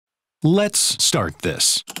Let's start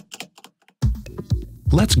this.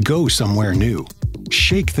 Let's go somewhere new.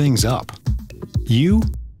 Shake things up. You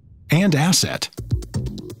and Asset.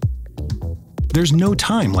 There's no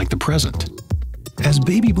time like the present. As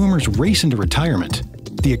baby boomers race into retirement,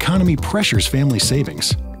 the economy pressures family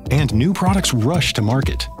savings, and new products rush to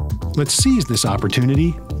market. Let's seize this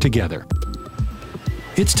opportunity together.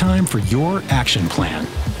 It's time for your action plan,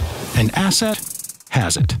 and Asset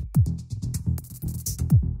has it.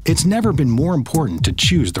 It's never been more important to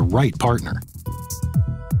choose the right partner.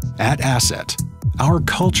 At Asset, our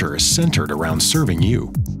culture is centered around serving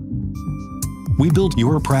you. We build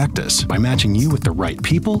your practice by matching you with the right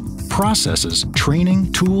people, processes,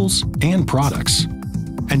 training, tools, and products.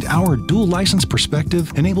 And our dual license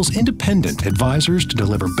perspective enables independent advisors to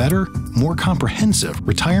deliver better, more comprehensive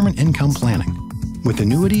retirement income planning with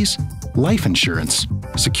annuities, life insurance,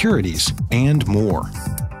 securities, and more.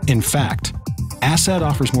 In fact, Asset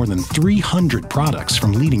offers more than 300 products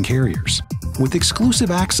from leading carriers, with exclusive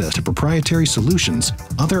access to proprietary solutions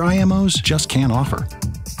other IMOs just can't offer.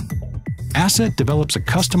 Asset develops a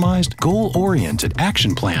customized, goal-oriented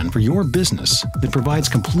action plan for your business that provides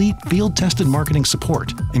complete field-tested marketing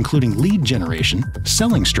support, including lead generation,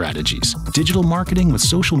 selling strategies, digital marketing with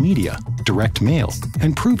social media, direct mail,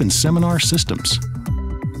 and proven seminar systems.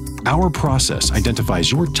 Our process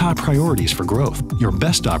identifies your top priorities for growth, your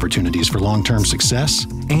best opportunities for long-term success,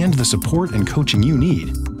 and the support and coaching you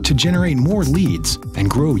need to generate more leads and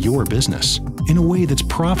grow your business in a way that's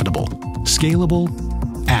profitable, scalable,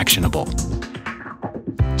 actionable.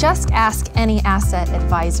 Just ask any Asset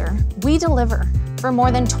advisor. We deliver. For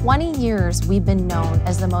more than 20 years, we've been known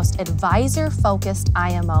as the most advisor-focused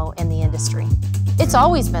IMO in the industry. It's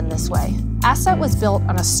always been this way. Asset was built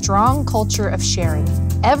on a strong culture of sharing.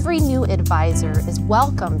 Every new advisor is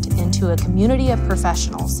welcomed into a community of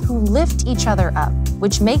professionals who lift each other up,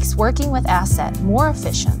 which makes working with Asset more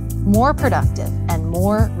efficient, more productive, and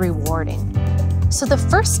more rewarding. So the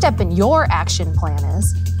first step in your action plan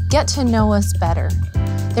is get to know us better.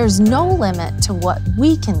 There's no limit to what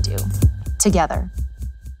we can do together.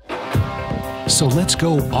 So let's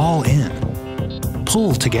go all in,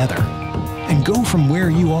 pull together, and go from where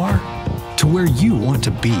you are to where you want to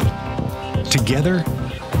be. Together,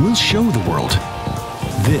 we'll show the world.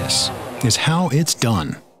 This is how it's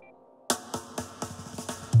done.